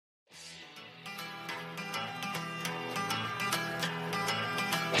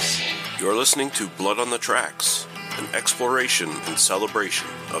You're listening to Blood on the Tracks, an exploration and celebration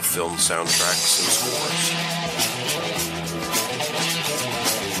of film soundtracks and scores.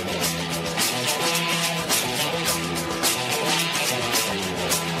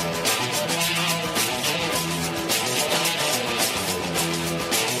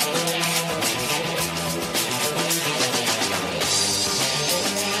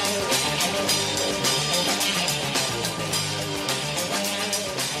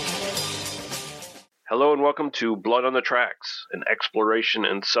 Hello and welcome to Blood on the Tracks, an exploration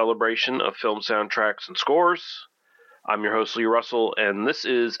and celebration of film soundtracks and scores. I'm your host, Lee Russell, and this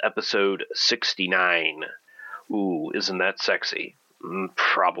is episode 69. Ooh, isn't that sexy?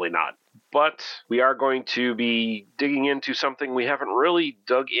 Probably not. But we are going to be digging into something we haven't really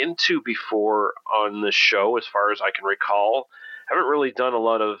dug into before on this show, as far as I can recall. Haven't really done a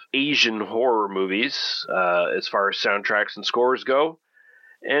lot of Asian horror movies, as far as soundtracks and scores go.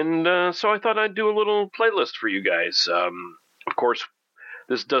 And so I thought I'd do a little playlist for you guys. Of course,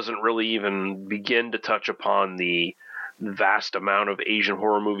 this doesn't really even begin to touch upon the vast amount of Asian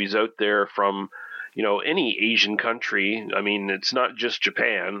horror movies out there from, any Asian country. I mean, it's not just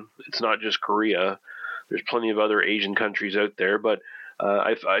Japan. It's not just Korea. There's plenty of other Asian countries out there. But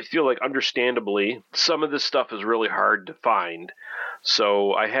I feel like, understandably, some of this stuff is really hard to find.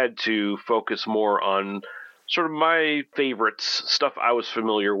 So I had to focus more on sort of my favorites, stuff I was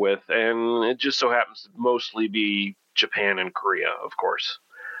familiar with, and it just so happens to mostly be Japan and Korea, of course,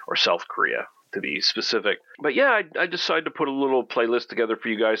 or South Korea, to be specific. But yeah, I decided to put a little playlist together for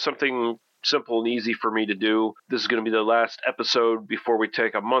you guys, something simple and easy for me to do. This is going to be the last episode before we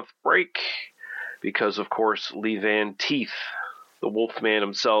take a month break, because, of course, Lee Van Teeth, the Wolfman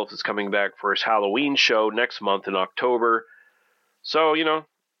himself, is coming back for his Halloween show next month in October. So,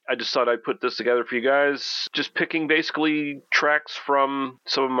 I just thought I'd put this together for you guys, just picking basically tracks from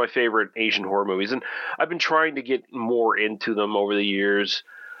some of my favorite Asian horror movies. And I've been trying to get more into them over the years.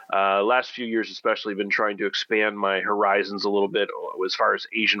 Last few years especially, been trying to expand my horizons a little bit as far as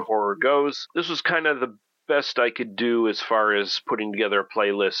Asian horror goes. This was kind of the best I could do as far as putting together a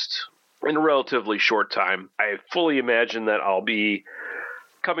playlist in a relatively short time. I fully imagine that I'll be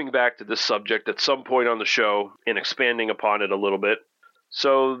coming back to this subject at some point on the show and expanding upon it a little bit.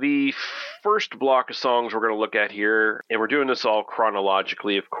 So the first block of songs we're going to look at here, and we're doing this all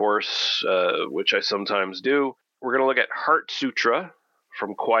chronologically, of course, which I sometimes do. We're going to look at Heart Sutra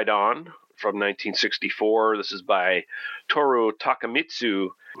from Kwaidan from 1964. This is by Toru Takemitsu,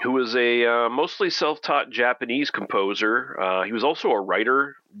 who was a mostly self-taught Japanese composer. He was also a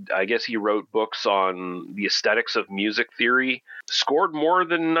writer. I guess he wrote books on the aesthetics of music theory. Scored more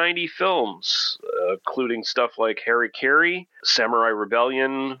than 90 films, including stuff like Harry Carey, Samurai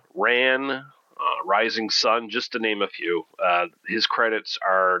Rebellion, Ran, Rising Sun, just to name a few. His credits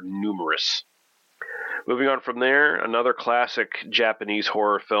are numerous. Moving on from there, another classic Japanese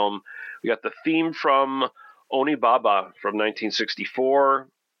horror film. We got the theme from Onibaba from 1964.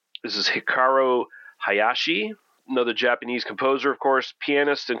 This is Hikaru Hayashi, another Japanese composer, of course,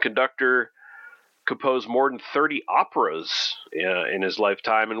 pianist and conductor. Composed more than 30 operas in his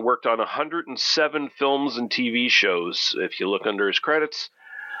lifetime and worked on 107 films and TV shows, if you look under his credits.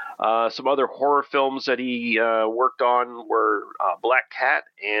 Some other horror films that he worked on were Black Cat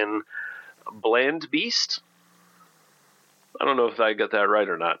and Bland Beast. I don't know if I got that right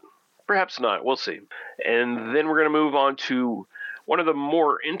or not. Perhaps not. We'll see. And then we're going to move on to one of the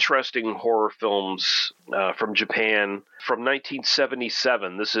more interesting horror films from Japan from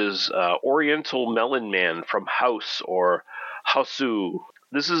 1977. This is Oriental Melon Man from House, or Hausu.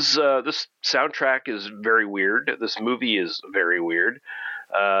 This soundtrack is very weird. This movie is very weird.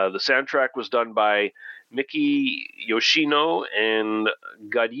 The soundtrack was done by Miki Yoshino and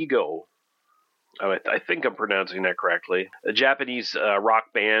Gadigo. I think I'm pronouncing that correctly. A Japanese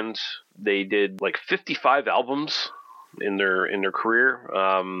rock band. They did like 55 albums in their career.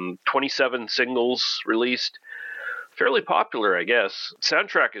 27 singles released. Fairly popular, I guess.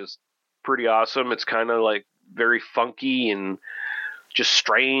 Soundtrack is pretty awesome. It's kind of like very funky and just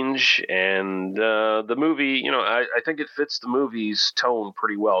strange. And the movie, I think it fits the movie's tone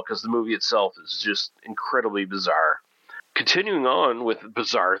pretty well, because the movie itself is just incredibly bizarre. Continuing on with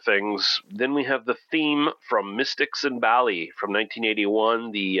bizarre things, then we have the theme from Mystics in Bali from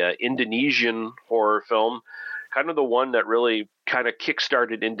 1981, the Indonesian horror film. Kind of the one that really kind of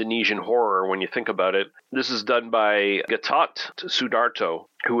kickstarted Indonesian horror when you think about it. This is done by Gatot Sudarto,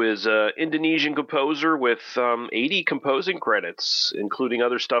 who is an Indonesian composer with 80 composing credits, including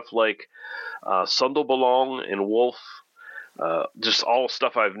other stuff like Sundel Bolong and Wolf. Just all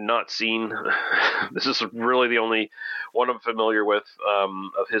stuff I've not seen. This is really the only one I'm familiar with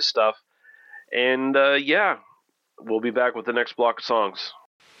of his stuff. And yeah, we'll be back with the next block of songs.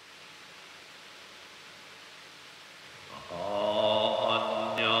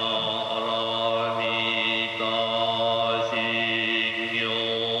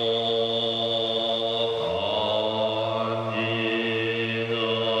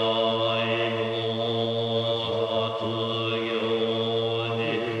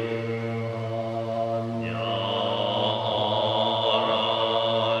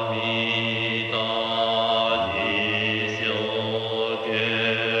 Okay.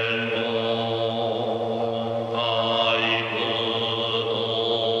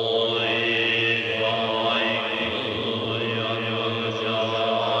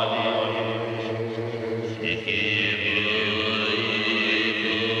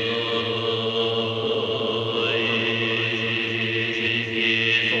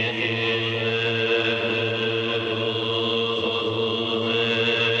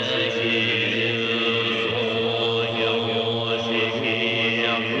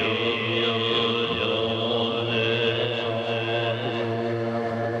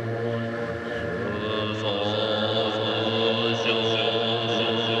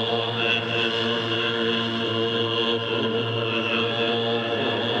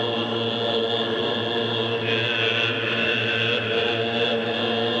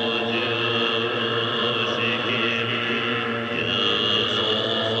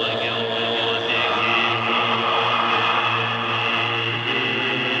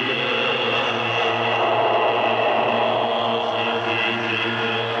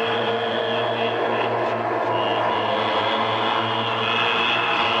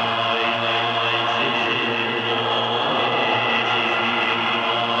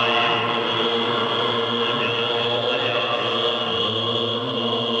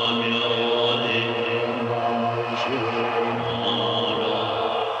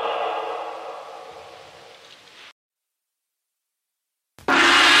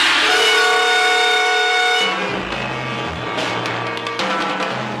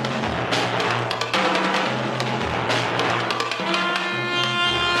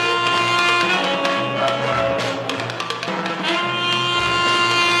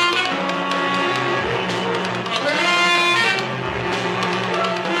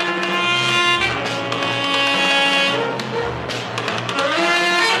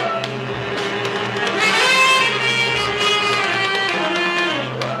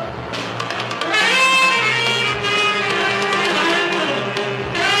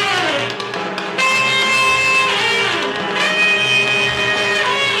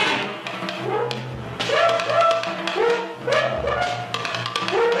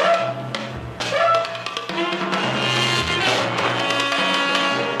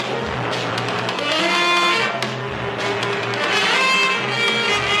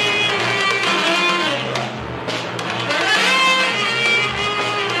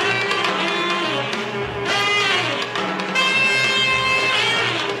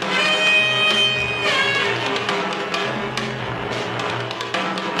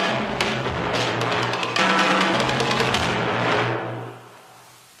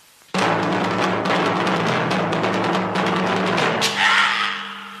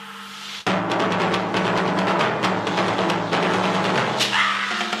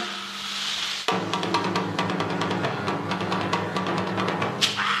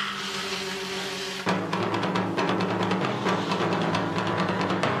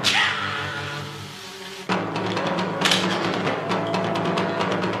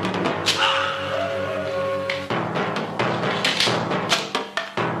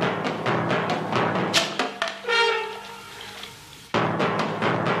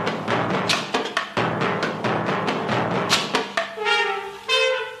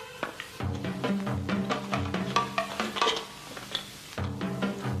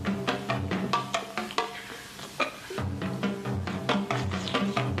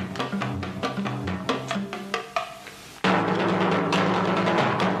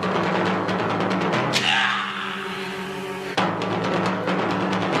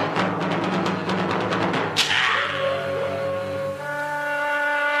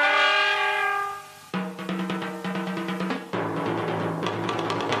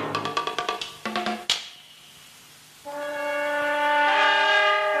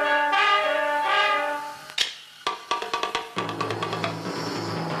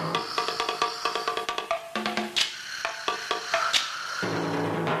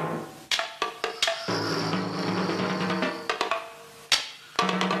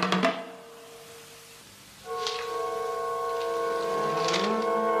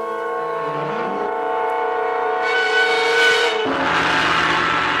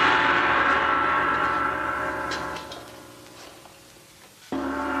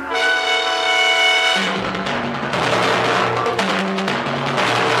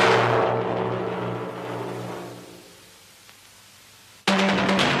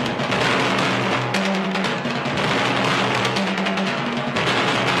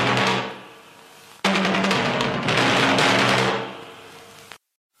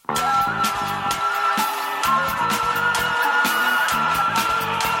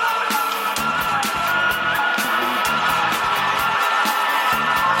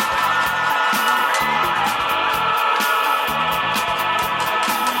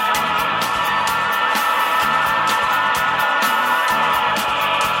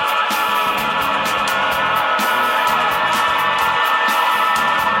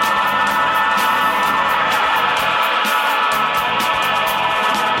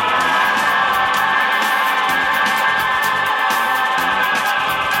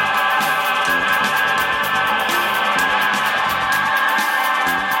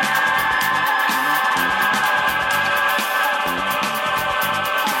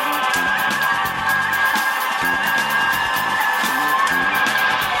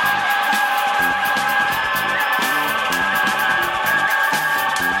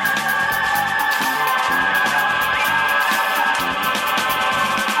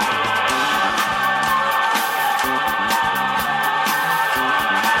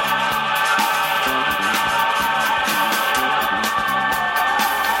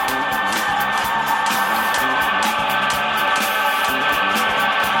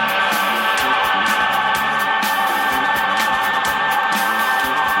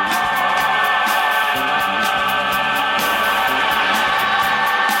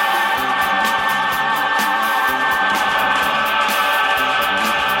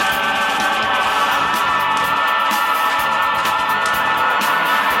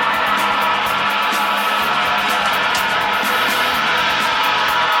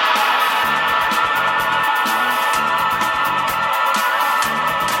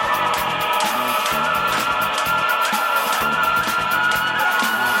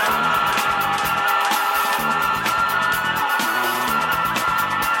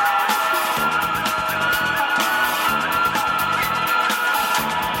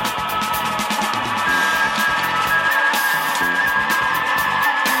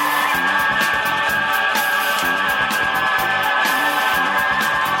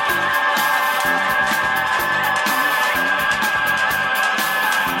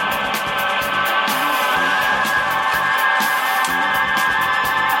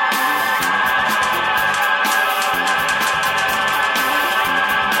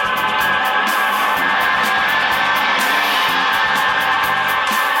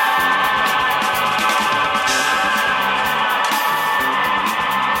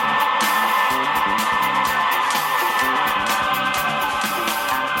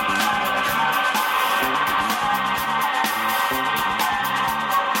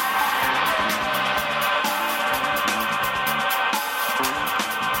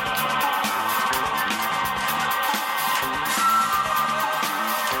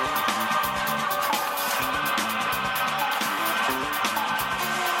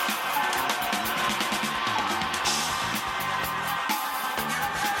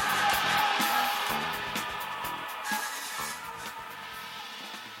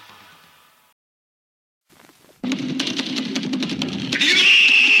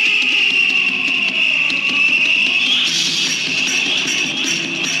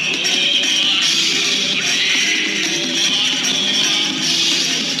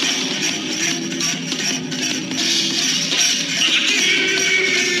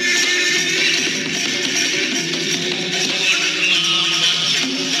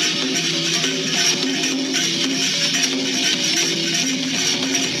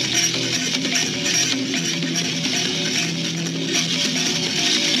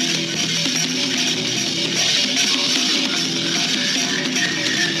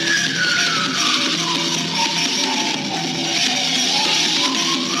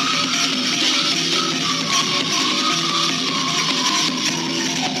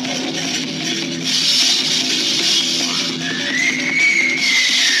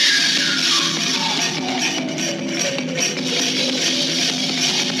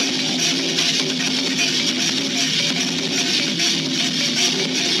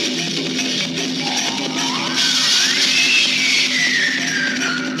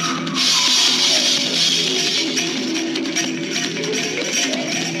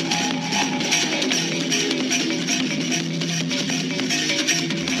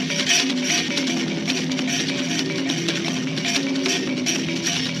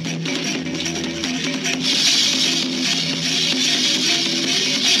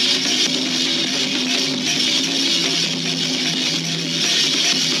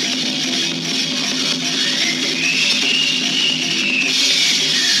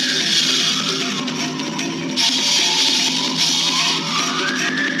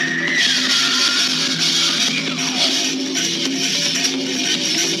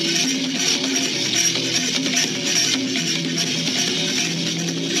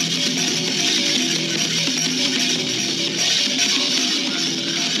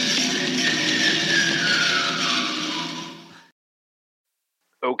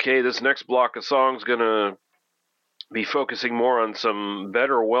 Okay, this next block of songs gonna be focusing more on some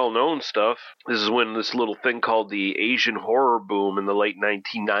better well-known stuff. This is when this little thing called the Asian horror boom in the late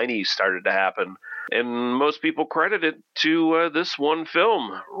 1990s started to happen. And most people credit it to this one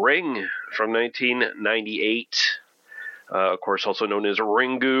film, Ring, from 1998. Of course, also known as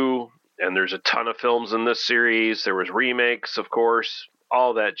Ringu. And there's a ton of films in this series. There was remakes, of course,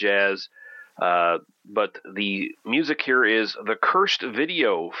 all that jazz. But the music here is The Cursed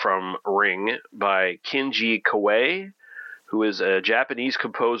Video from Ring by Kinji Koei, who is a Japanese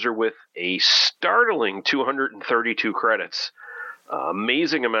composer with a startling 232 credits.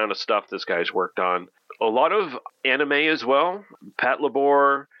 Amazing amount of stuff this guy's worked on. A lot of anime as well.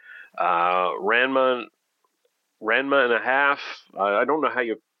 Patlabor, Ranma and a Half. I don't know how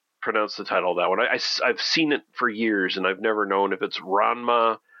you pronounce the title of that one. I've seen it for years, and I've never known if it's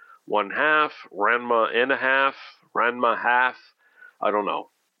Ranma 1/2, Ranma and a Half, Ranma Half. I don't know.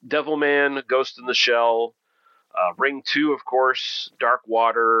 Devilman, Ghost in the Shell, Ring 2, of course, Dark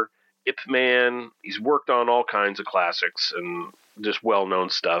Water, Ip Man. He's worked on all kinds of classics and just well-known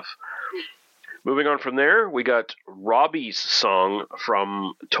stuff. Moving on from there, we got Robbie's song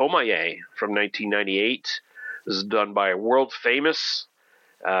from Tomae from 1998. This is done by World Famous,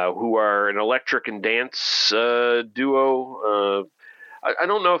 who are an electric and dance duo. I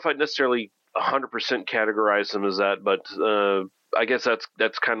don't know if I'd necessarily 100% categorize them as that, but I guess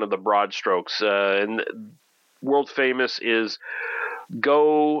that's kind of the broad strokes. And World Famous is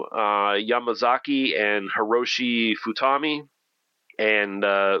Go Yamazaki and Hiroshi Futami. And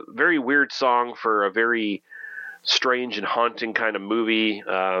very weird song for a very strange and haunting kind of movie.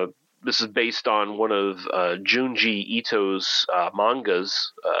 This is based on one of Junji Ito's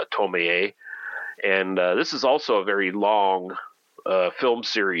mangas, Tomae. And this is also a very long film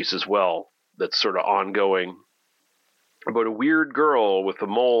series as well that's sort of ongoing about a weird girl with a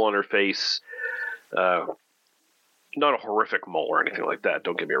mole on her face. Not a horrific mole or anything like that,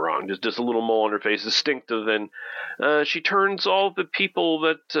 don't get me wrong. Just a little mole on her face, distinctive, and she turns all the people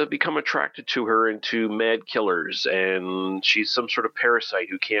that become attracted to her into mad killers, and she's some sort of parasite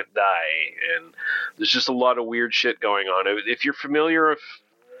who can't die, and there's just a lot of weird shit going on. If you're familiar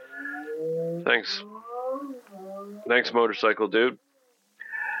Thanks, motorcycle dude.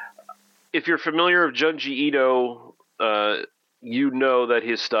 If you're familiar with Junji Ito, you know that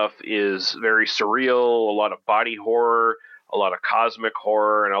his stuff is very surreal, a lot of body horror, a lot of cosmic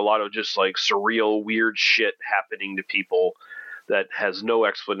horror, and a lot of just like surreal, weird shit happening to people that has no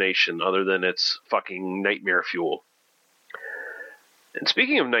explanation other than it's fucking nightmare fuel. And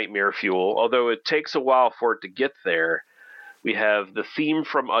speaking of nightmare fuel, although it takes a while for it to get there, we have the theme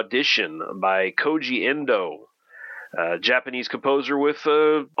from Audition by Koji Endo, Japanese composer with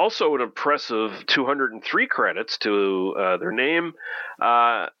also an impressive 203 credits to their name.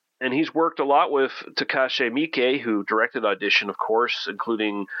 And he's worked a lot with Takashi Miike, who directed Audition, of course,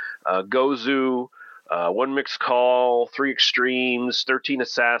 including Gozu, One Mixed Call, Three Extremes, 13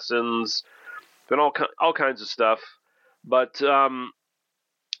 Assassins, and all kinds of stuff. But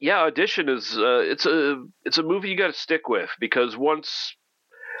yeah, Audition is it's a movie you got to stick with, because once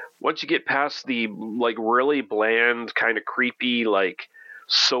you get past the like really bland, kind of creepy, like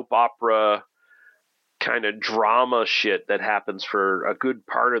soap opera kind of drama shit that happens for a good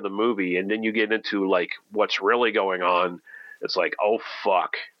part of the movie, and then you get into like what's really going on, it's like, oh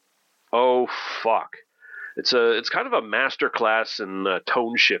fuck. It's kind of a masterclass in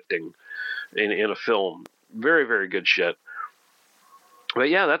tone shifting in a film. Very, very good shit. But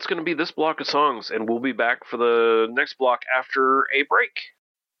yeah, that's going to be this block of songs, and we'll be back for the next block after a break.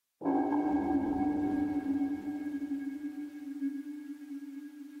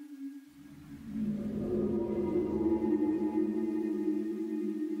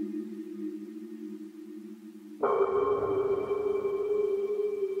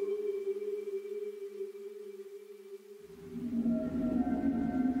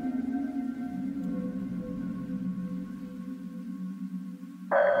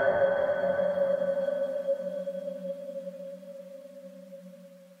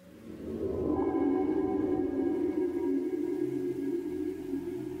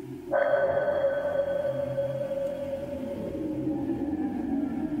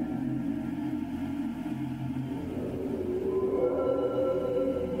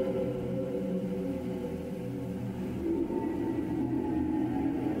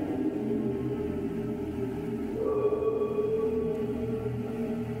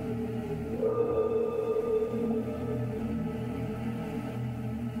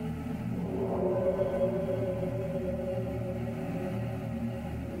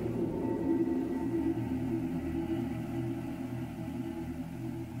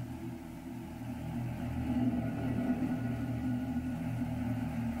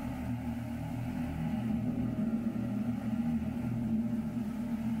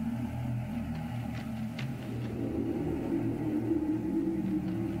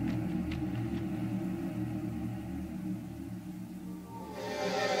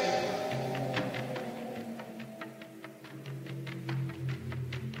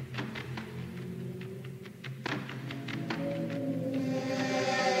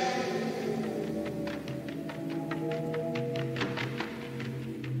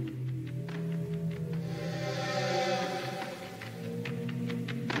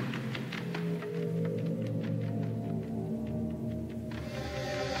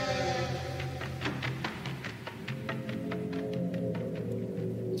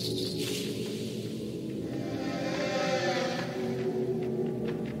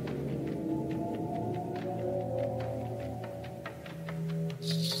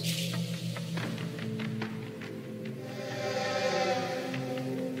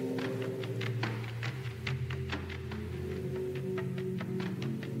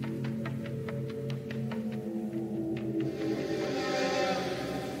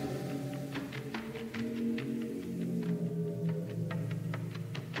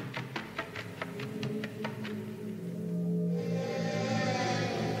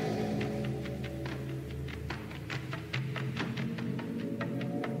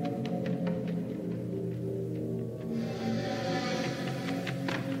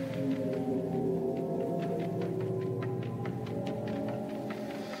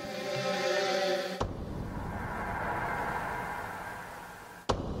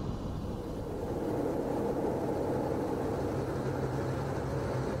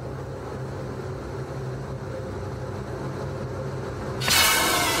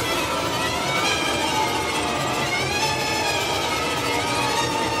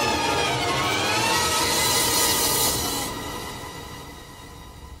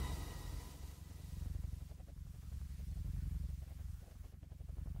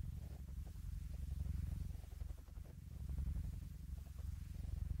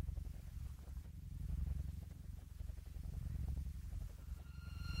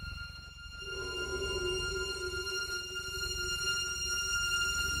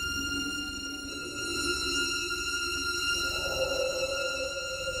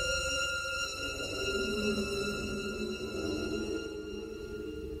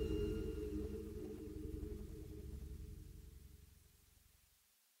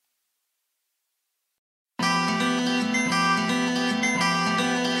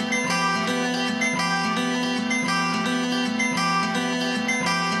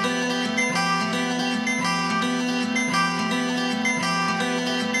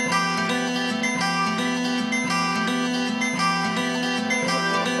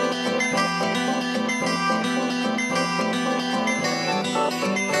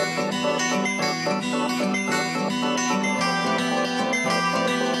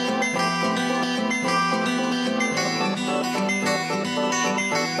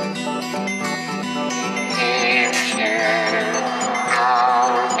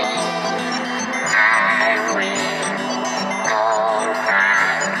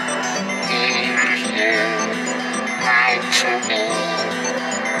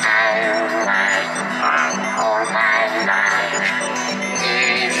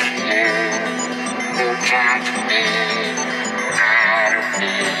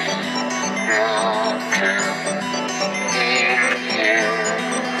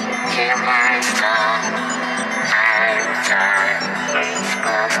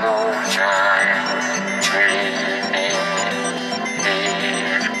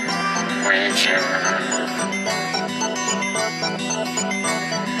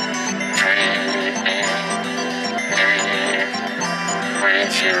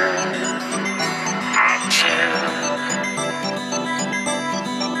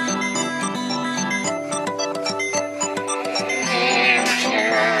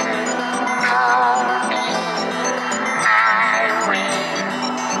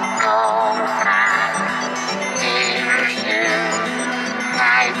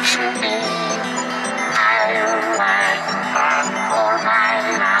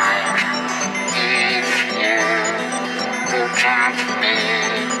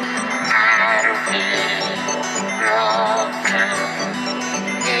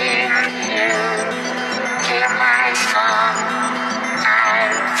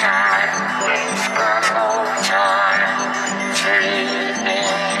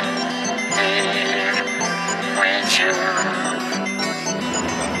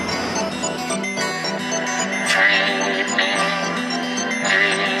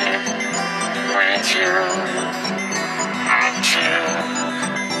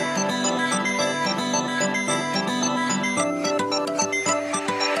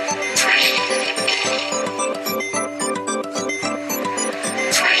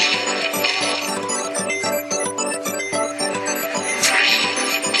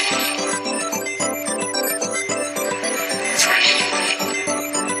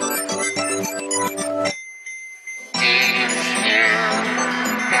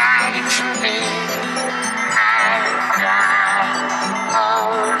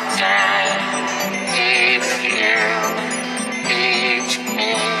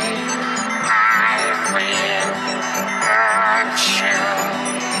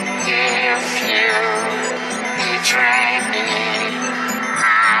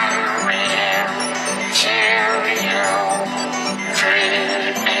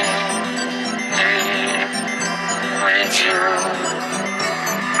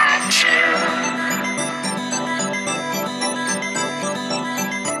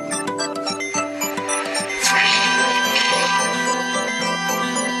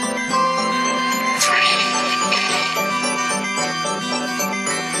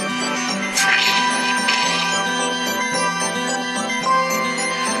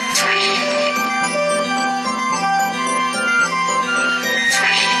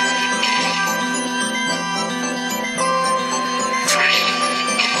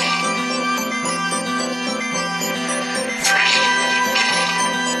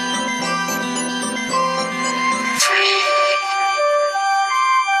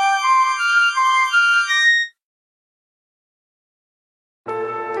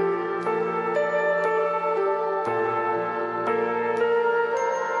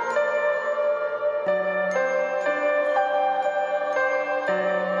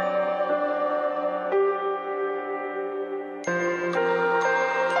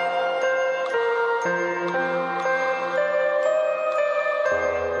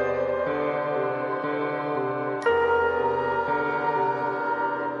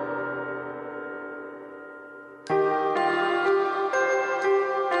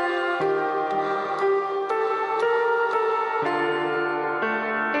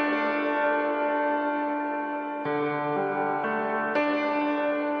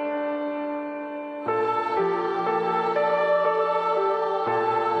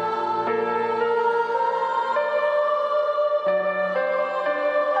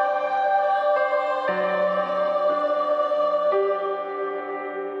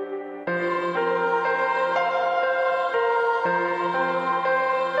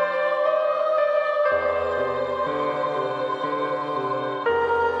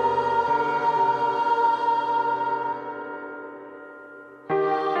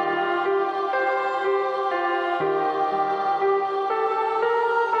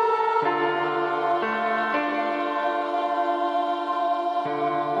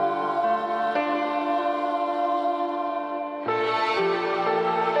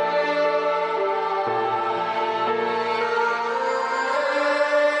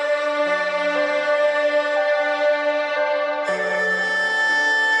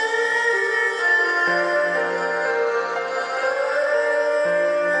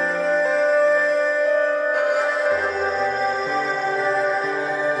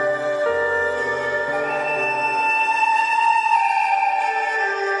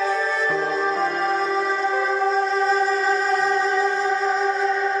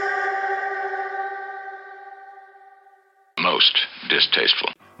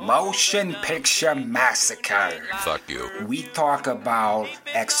 Motion Picture Massacre. Fuck you. We talk about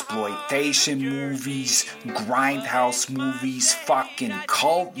exploitation movies, grindhouse movies, fucking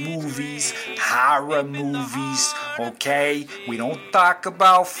cult movies, horror movies, okay? We don't talk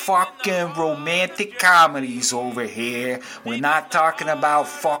about fucking romantic comedies over here. We're not talking about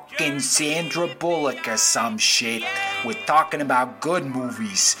fucking Sandra Bullock or some shit. We're talking about good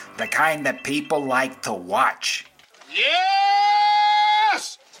movies, the kind that people like to watch.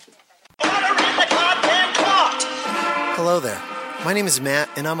 Yes! Hello there. My name is Matt,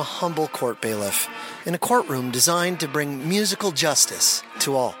 and I'm a humble court bailiff in a courtroom designed to bring musical justice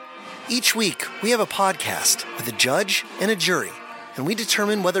to all. Each week, we have a podcast with a judge and a jury, and we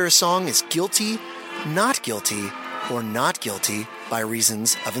determine whether a song is guilty, not guilty, or not guilty by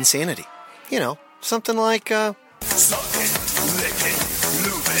reasons of insanity. You know, something like, Suck it, lick it,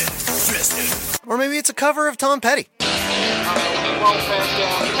 move it, twist it. or maybe it's a cover of Tom Petty.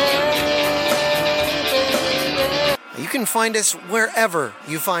 You can find us wherever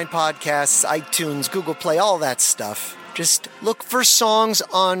you find podcasts, iTunes, Google Play, all that stuff. Just look for Songs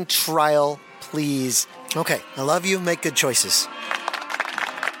on Trial, please. Okay, I love you. Make good choices.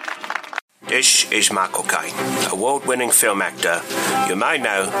 This is Michael Caine, award-winning film actor you may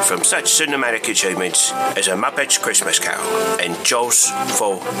know from such cinematic achievements as A Muppet's Christmas Carol and Jaws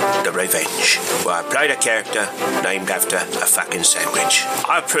for the Revenge, where I played a character named after a fucking sandwich.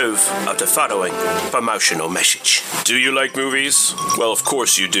 I approve of the following promotional message. Do you like movies? Well, of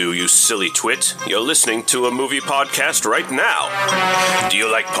course you do, you silly twit. You're listening to a movie podcast right now. Do you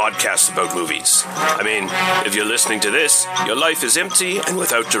like podcasts about movies? I mean, if you're listening to this, your life is empty and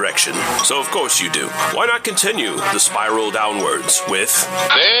without direction. So of course you do. Why not continue the spiral downwards with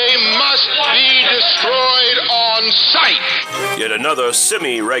They must be destroyed on sight. yet another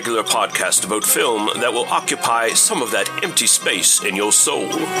semi-regular podcast about film that will occupy some of that empty space in your soul.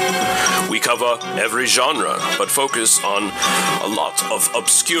 We cover every genre, but focus on a lot of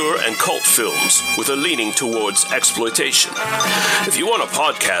obscure and cult films with a leaning towards exploitation. If you want a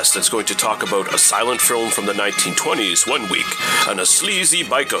podcast that's going to talk about a silent film from the 1920s one week and a sleazy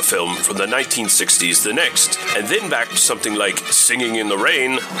biker film from the 1960s the next, and then back to something like Singing in the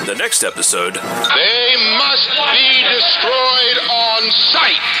Rain the next episode, They must be destroyed on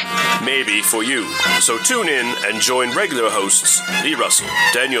sight. maybe for you. So tune in and join regular hosts Lee Russell,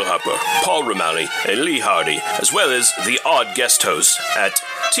 Daniel Harper, Paul Romali, and Lee Hardy, as well as the odd guest host at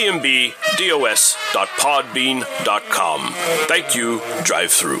tmbdos.podbean.com. Thank you,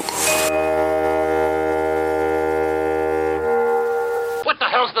 Drive Through. What the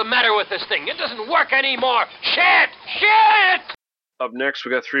hell's the matter with this thing? It doesn't work anymore. Shit! Shit! Up next,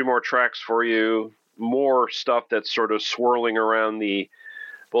 we got 3 more tracks for you. More stuff that's sort of swirling around the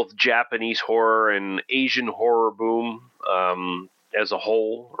both Japanese horror and Asian horror boom as a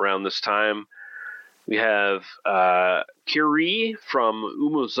whole around this time. We have Kiri from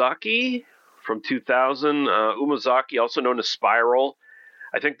Umozaki from 2000. Umozaki, also known as Spiral.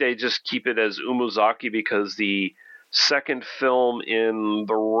 I think they just keep it as Umozaki because the second film in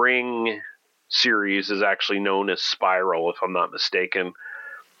the Ring series is actually known as Spiral, if I'm not mistaken.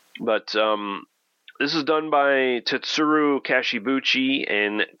 But this is done by Tetsuro Kashibuchi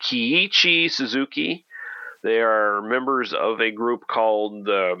and Kiichi Suzuki. They are members of a group called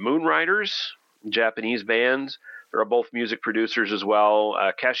the Moonriders, Japanese band. They're both music producers as well.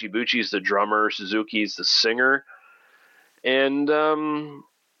 Kashibuchi is the drummer, Suzuki is the singer. And I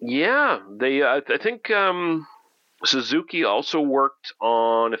think Suzuki also worked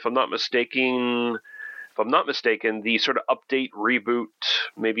on, if I'm not mistaken, the sort of update, reboot,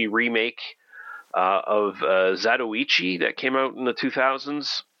 maybe remake of Zatoichi that came out in the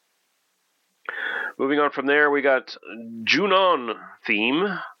 2000s. Moving on from there, we got Junon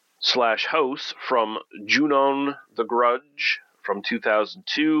theme / house from Junon the Grudge from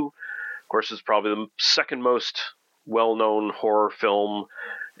 2002. Of course, it's probably the second most well-known horror film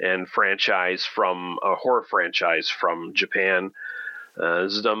and horror franchise from Japan.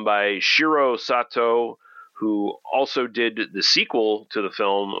 This is done by Shiro Sato, who also did the sequel to the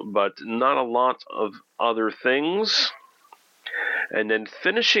film, but not a lot of other things. And then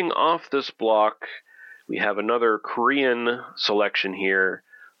finishing off this block, we have another Korean selection here.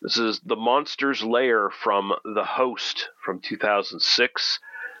 This is The Monster's Lair from The Host from 2006.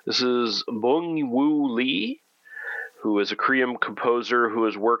 This is Bong-woo Lee, who is a Korean composer who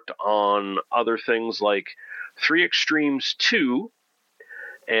has worked on other things like Three Extremes 2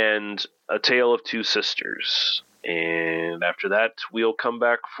 and A Tale of Two Sisters. And after that, we'll come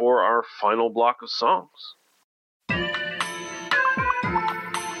back for our final block of songs.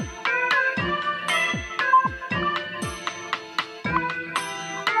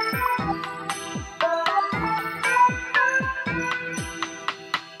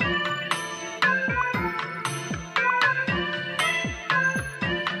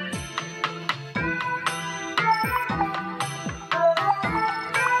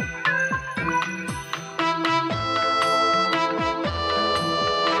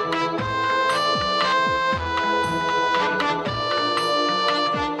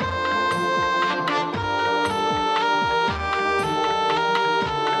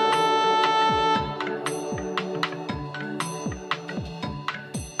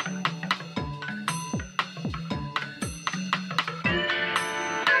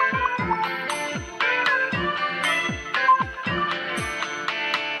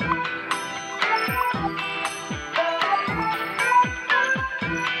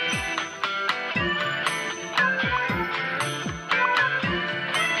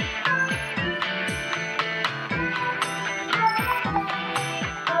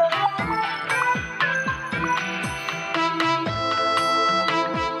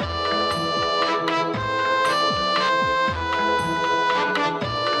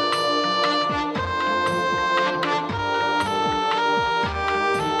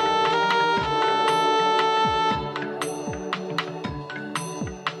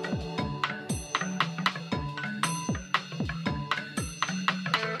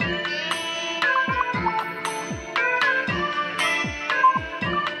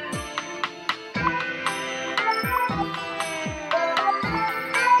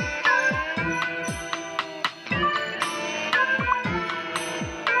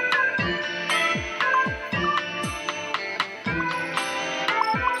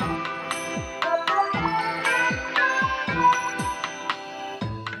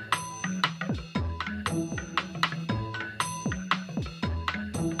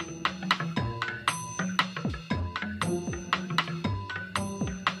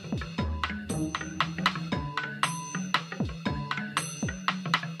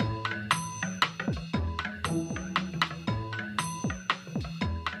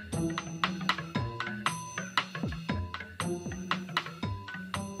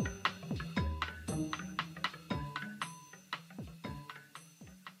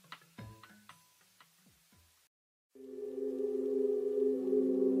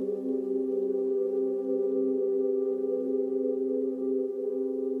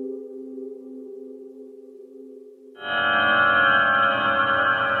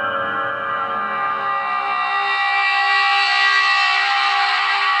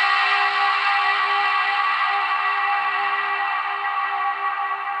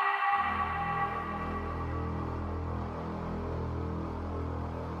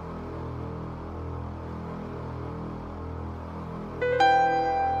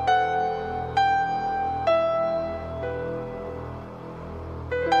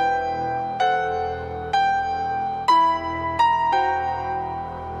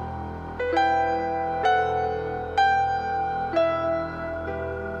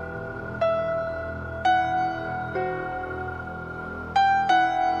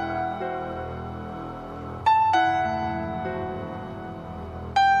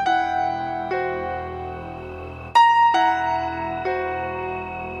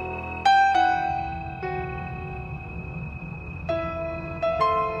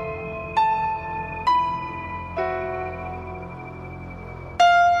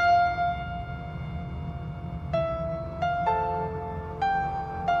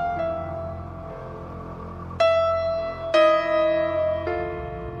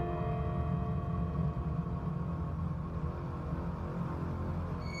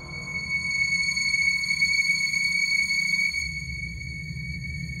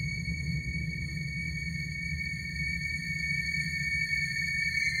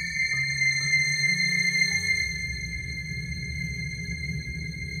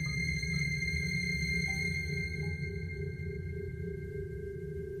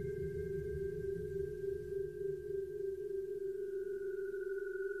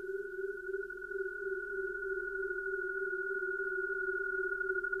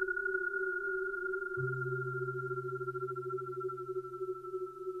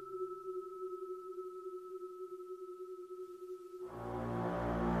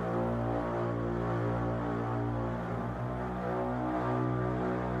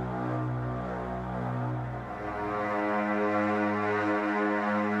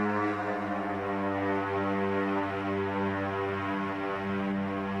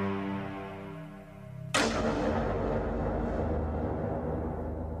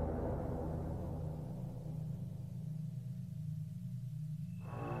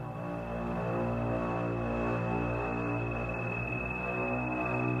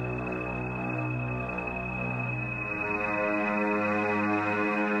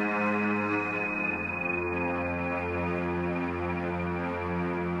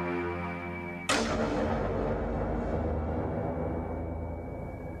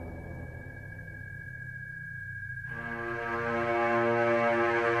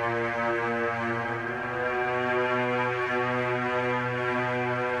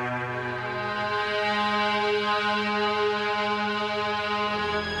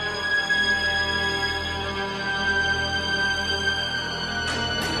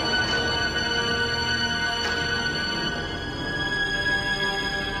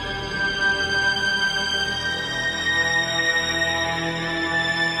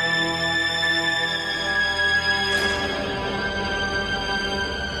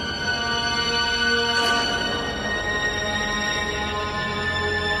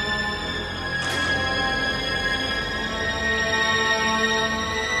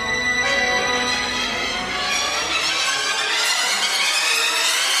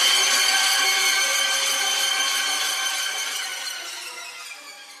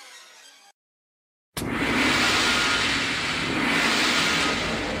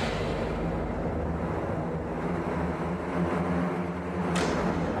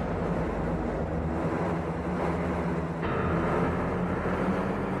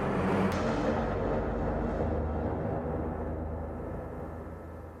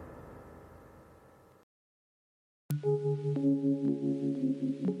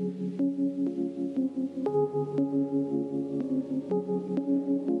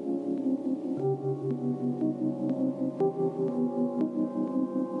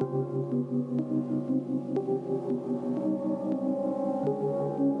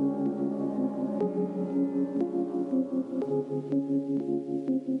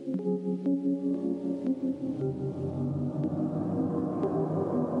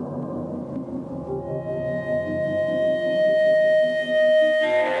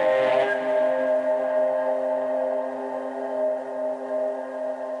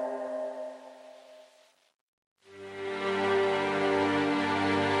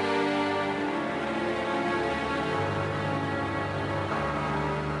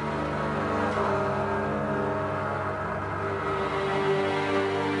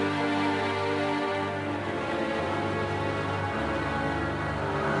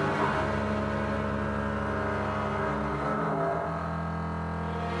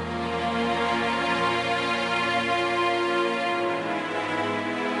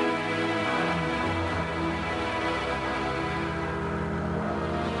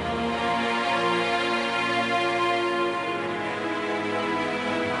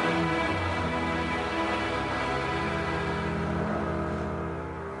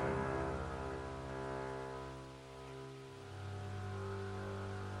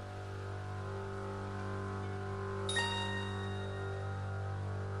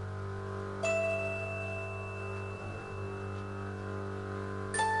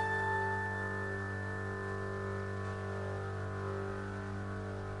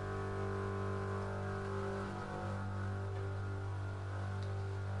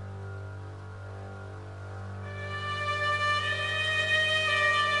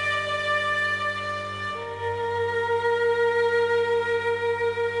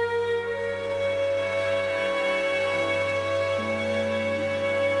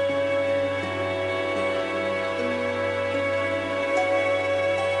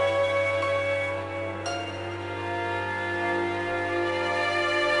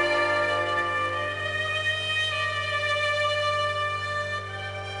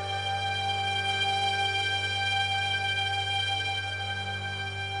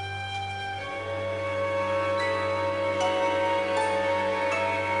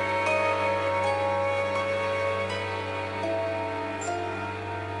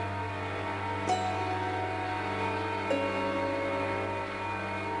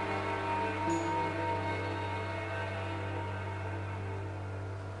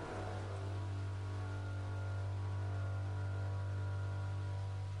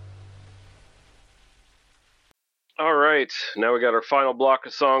 right, now we got our final block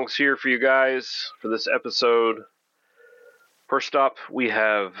of songs here for you guys for this episode. First up, we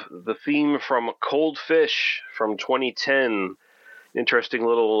have the theme from Cold Fish from 2010. Interesting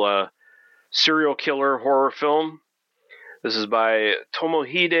little serial killer horror film. This is by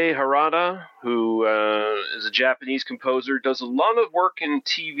Tomohide Harada, who is a Japanese composer, does a lot of work in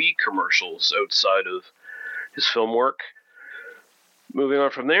TV commercials outside of his film work. Moving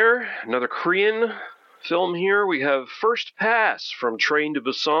on from there, another Korean film here. We have First Pass from Train to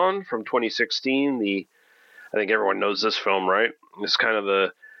Busan from 2016. I think everyone knows this film, right? It's kind of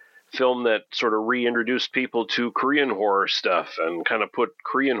the film that sort of reintroduced people to Korean horror stuff and kind of put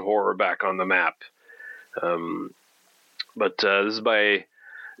Korean horror back on the map. But this is by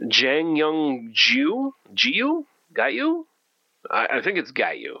Jang Young-ju? Gayu? I think it's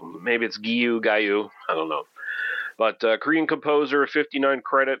Gayu. Maybe it's Gayu. I don't know. But Korean composer, 59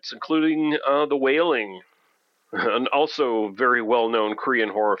 credits, including The Wailing, an also very well-known Korean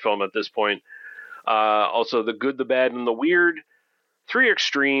horror film at this point. Also The Good, the Bad, and the Weird, Three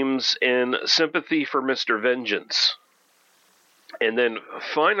Extremes, and Sympathy for Mr. Vengeance. And then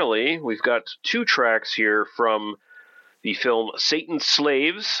finally, we've got two tracks here from the film Satan's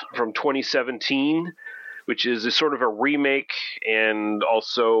Slaves from 2017, which is a sort of a remake and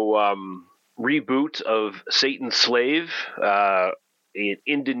also reboot of Satan's Slave, an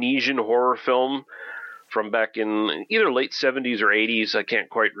Indonesian horror film from back in either late 70s or 80s. I can't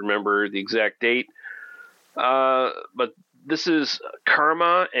quite remember the exact date. But this is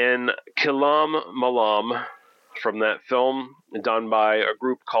Karma and Kilam Malam from that film, done by a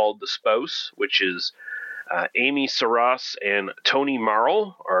group called The Spouse, which is Amy Saras and Tony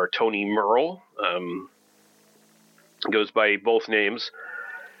Merle, or Tony Merle, goes by both names.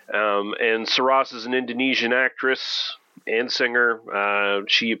 And Saras is an Indonesian actress and singer.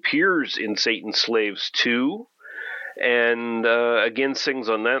 She appears in Satan's Slaves 2, and again sings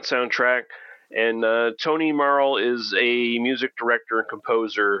on that soundtrack. And Tony Merle is a music director and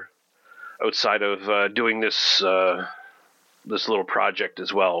composer outside of doing this little project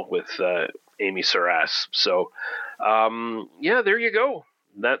as well with Amy Saras. So, there you go.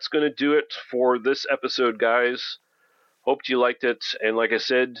 That's going to do it for this episode, guys. Hoped you liked it. And like I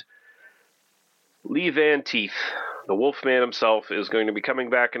said, Lee Van Teeth, the Wolfman himself, is going to be coming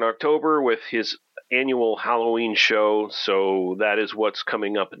back in October with his annual Halloween show. So that is what's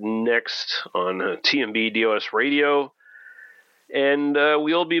coming up next on TMB DOS Radio. And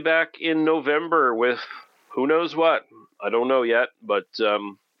we'll be back in November with who knows what. I don't know yet, but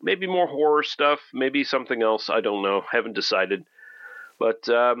maybe more horror stuff, maybe something else. I don't know. Haven't decided. But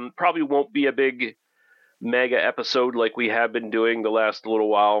probably won't be a big mega episode like we have been doing the last little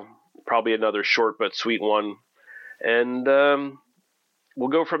while. Probably another short but sweet one. And we'll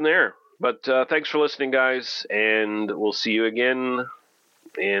go from there. But thanks for listening, guys, and we'll see you again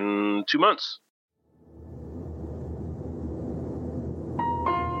in 2 months.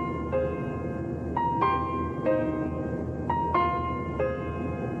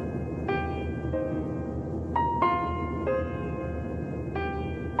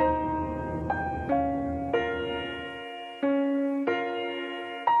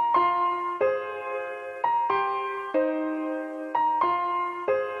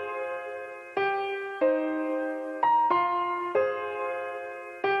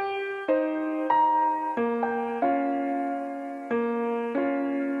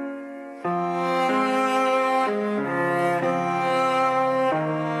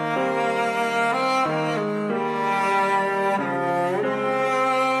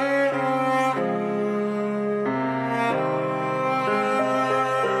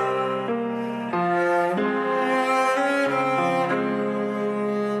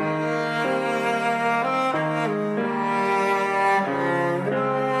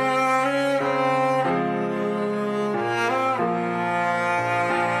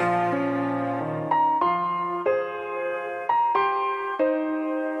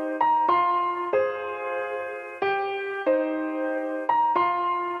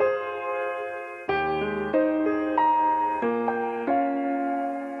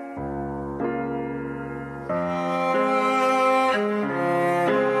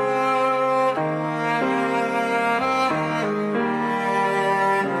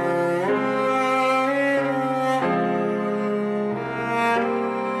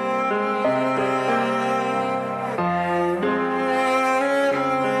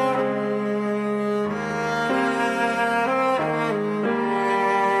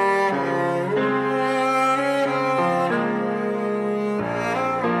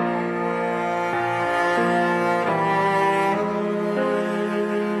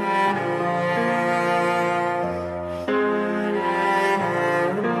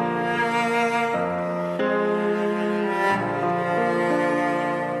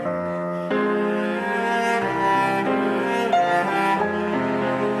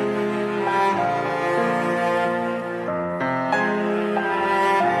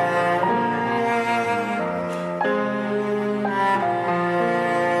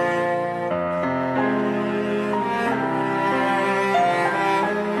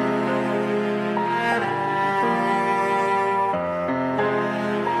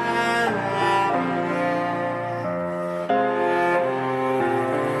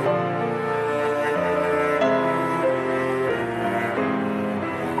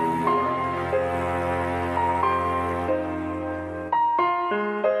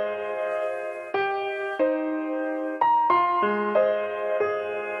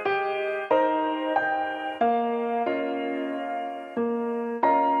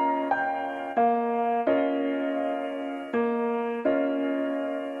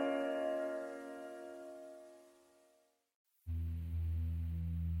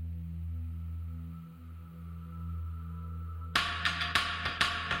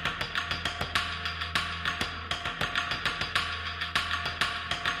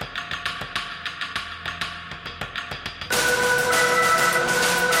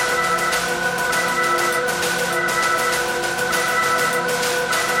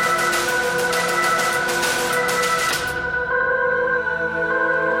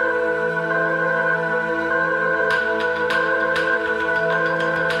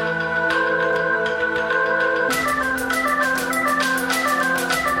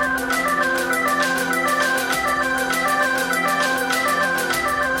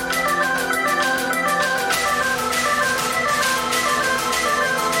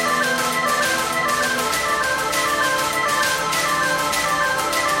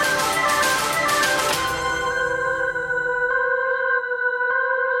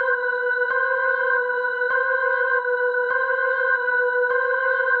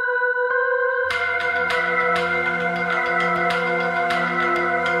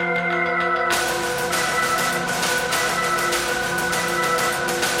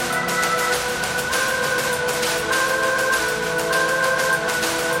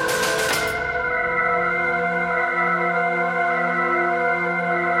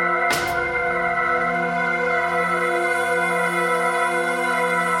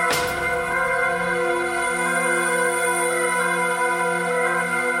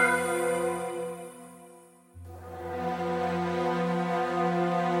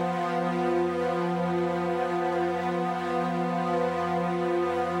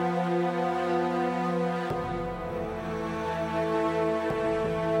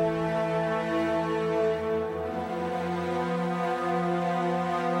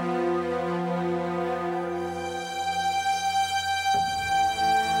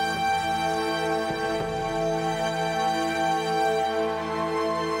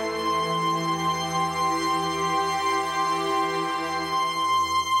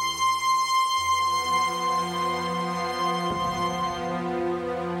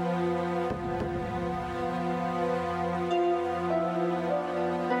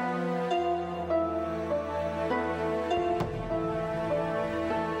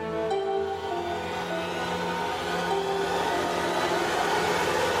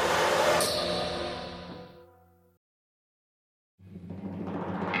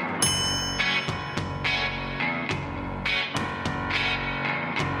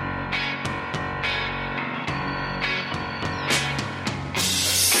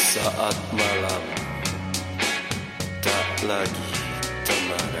 Saat malam tak lagi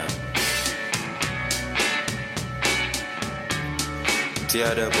temaram,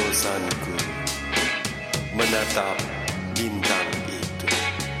 tiada bosanku menatap bintang itu.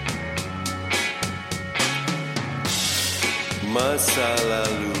 Masa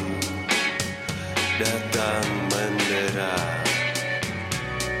lalu datang mendera,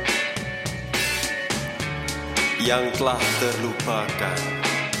 yang telah terlupakan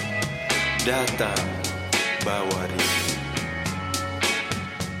datang bawa rindu.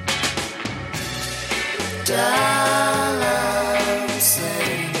 Dalam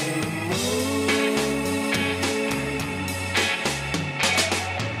senyummu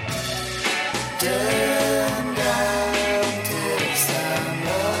dendam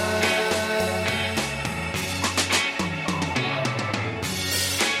tersama,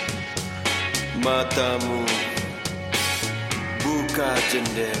 matamu buka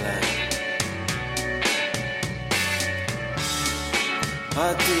jendela,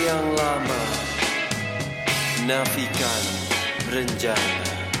 hati yang lama nafikan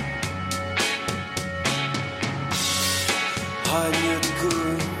rencana.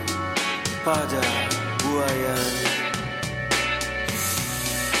 Hanyutku pada buaya,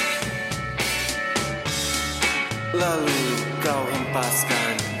 lalu kau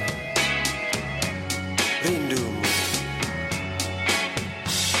hempaskan rindumu.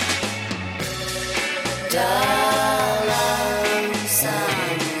 dalam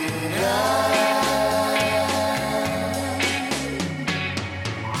samudra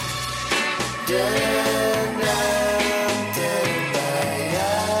dendam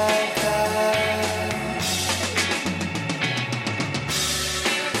terbayarkan,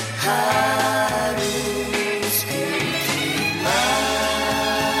 harus ku terima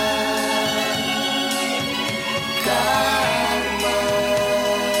karma.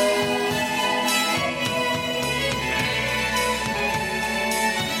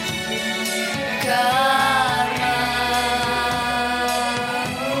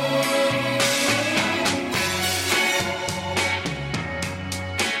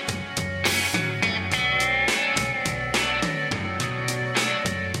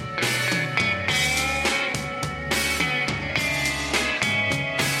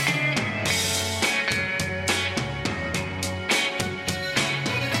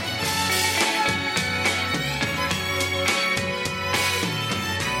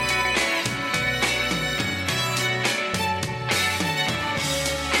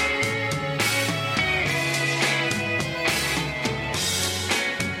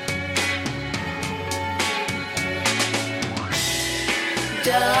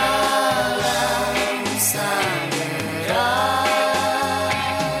 Dalam samudra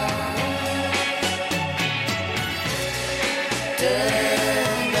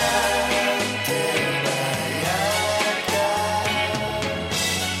dendam terbayarkan,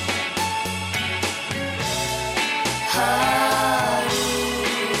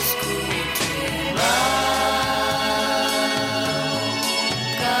 harus ku terima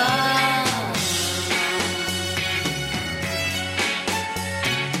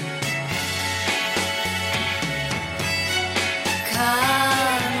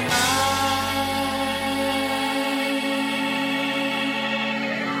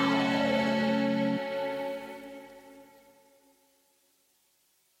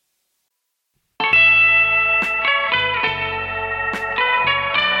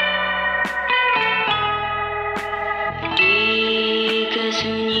di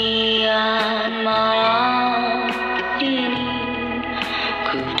kesunyian malam ini.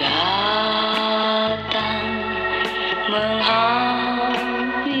 Ku datang menghampiri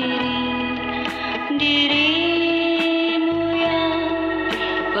dirimu yang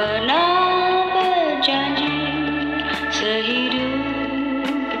pernah berjanji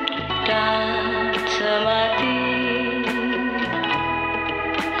sehidup dan semati.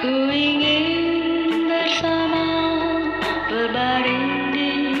 Ku ingin bersama berbaring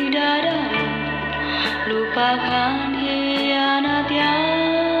di dadamu, lupakan hianat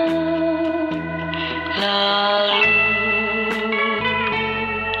yang lalu.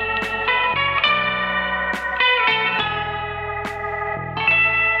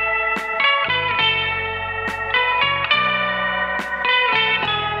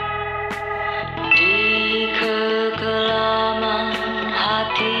 Di kekelaman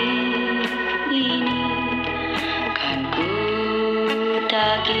hati ini kan ku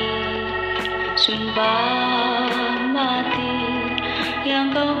tagih sumpah mati yang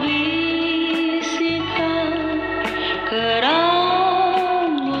kau bisikkan ke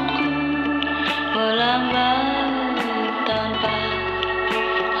rambutku, melambai tanpa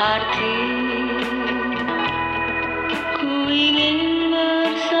arti.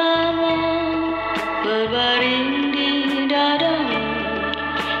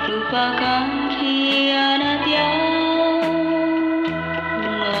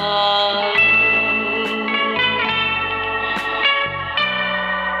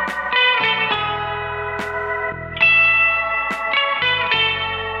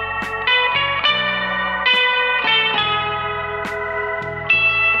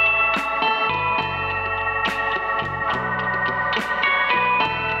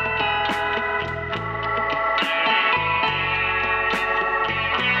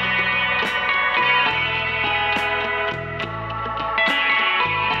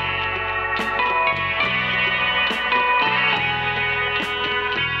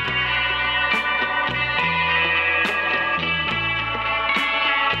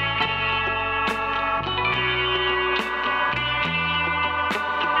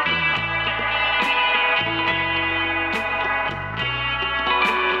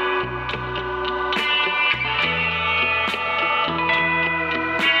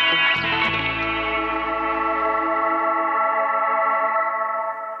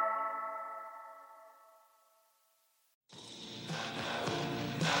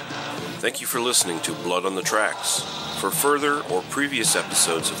 Thank you for listening to Blood on the Tracks. For further or previous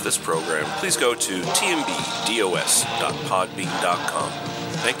episodes of this program, please go to tmbdos.podbean.com.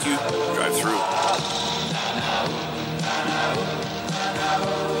 Thank you. Drive through.